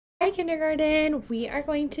Hi kindergarten, we are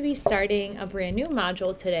going to be starting a brand new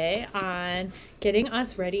module today on getting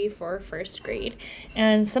us ready for first grade.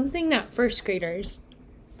 And something that first graders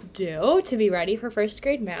do to be ready for first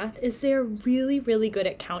grade math is they're really good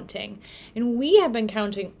at counting. And we have been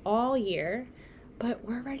counting all year, but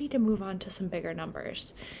we're ready to move on to some bigger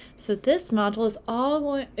numbers. So this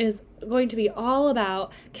module is going to be all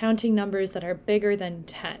about counting numbers that are bigger than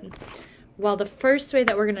 10. Well, the first way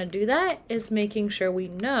that we're going to do that is making sure we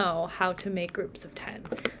know how to make groups of 10.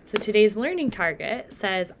 So today's learning target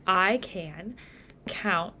says I can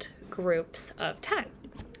count groups of 10.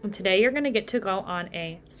 And today you're going to get to go on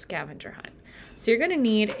a scavenger hunt. So you're going to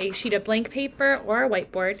need a sheet of blank paper or a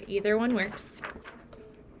whiteboard, either one works.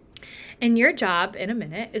 And your job in a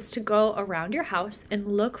minute is to go around your house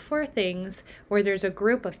and look for things where there's a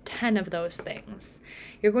group of 10 of those things.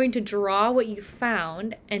 You're going to draw what you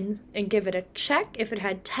found and give it a check if it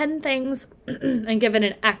had 10 things and give it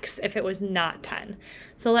an X if it was not 10.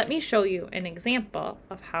 So let me show you an example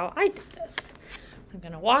of how I did this. I'm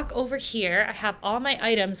going to walk over here. I have all my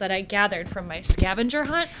items that I gathered from my scavenger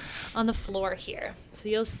hunt on the floor here. So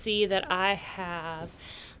you'll see that I have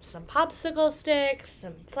some popsicle sticks,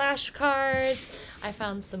 some flashcards. I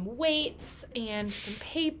found some weights and some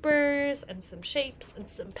papers and some shapes and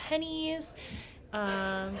some pennies.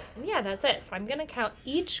 And yeah, that's it. So I'm going to count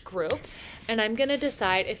each group and I'm going to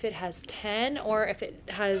decide if it has 10 or if it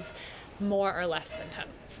has more or less than 10.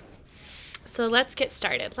 So let's get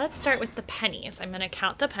started. Let's start with the pennies. I'm going to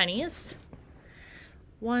count the pennies.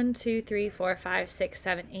 1, 2, 3, 4, 5, 6,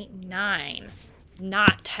 7, 8, 9.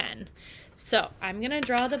 Not 10. So I'm going to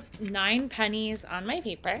draw the 9 pennies on my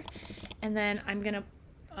paper, and then I'm going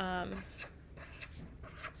to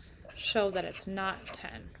show that it's not 10.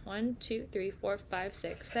 1, 2, 3, 4, 5,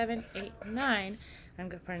 6, 7, 8, 9. I'm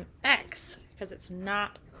going to put an X because it's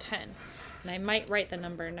not 10. And I might write the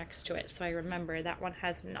number next to it so I remember that one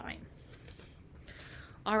has 9.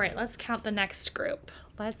 All right, let's count the next group.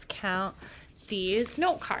 Let's count these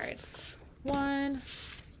note cards. 1,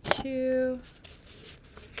 2,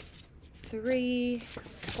 3,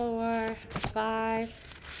 4, 5,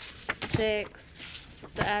 6,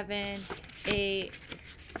 7, 8,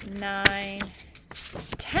 9,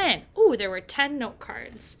 10. Ooh, there were 10 note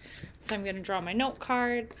cards. So I'm going to draw my note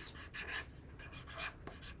cards.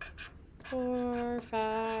 4,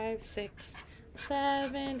 5, 6,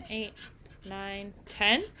 7, 8, 9,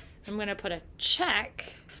 10. I'm going to put a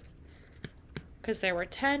check because there were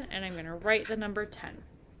 10, and I'm going to write the number 10.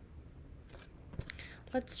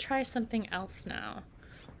 Let's try something else now.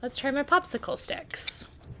 Let's try my popsicle sticks.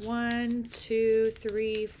 1, 2,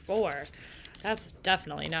 3, 4. That's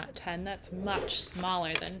definitely not 10. That's much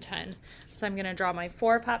smaller than 10. So I'm going to draw my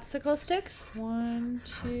 4 popsicle sticks. 1,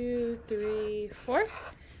 2, 3, 4.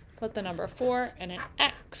 Put the number 4 and an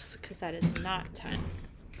X because that is not 10.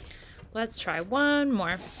 Let's try one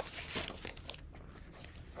more.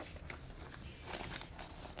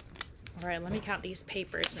 All right, let me count these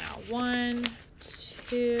papers now. 1,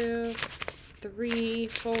 2, 3,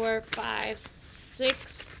 4, 5,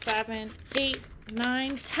 6, 7, 8,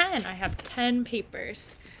 9, 10. I have 10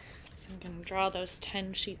 papers. So I'm going to draw those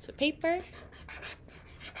 10 sheets of paper.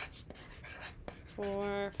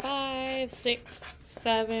 4, 5, 6,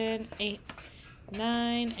 7, 8,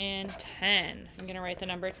 9, and 10. I'm going to write the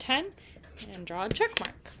number 10 and draw a check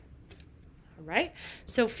mark. All right,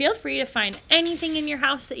 so feel free to find anything in your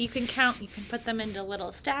house that you can count. You can put them into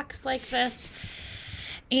little stacks like this.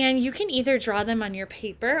 And you can either draw them on your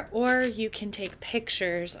paper or you can take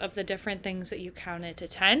pictures of the different things that you counted to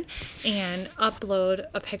 10 and upload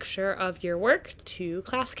a picture of your work to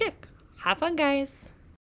Class Kick. Have fun, guys.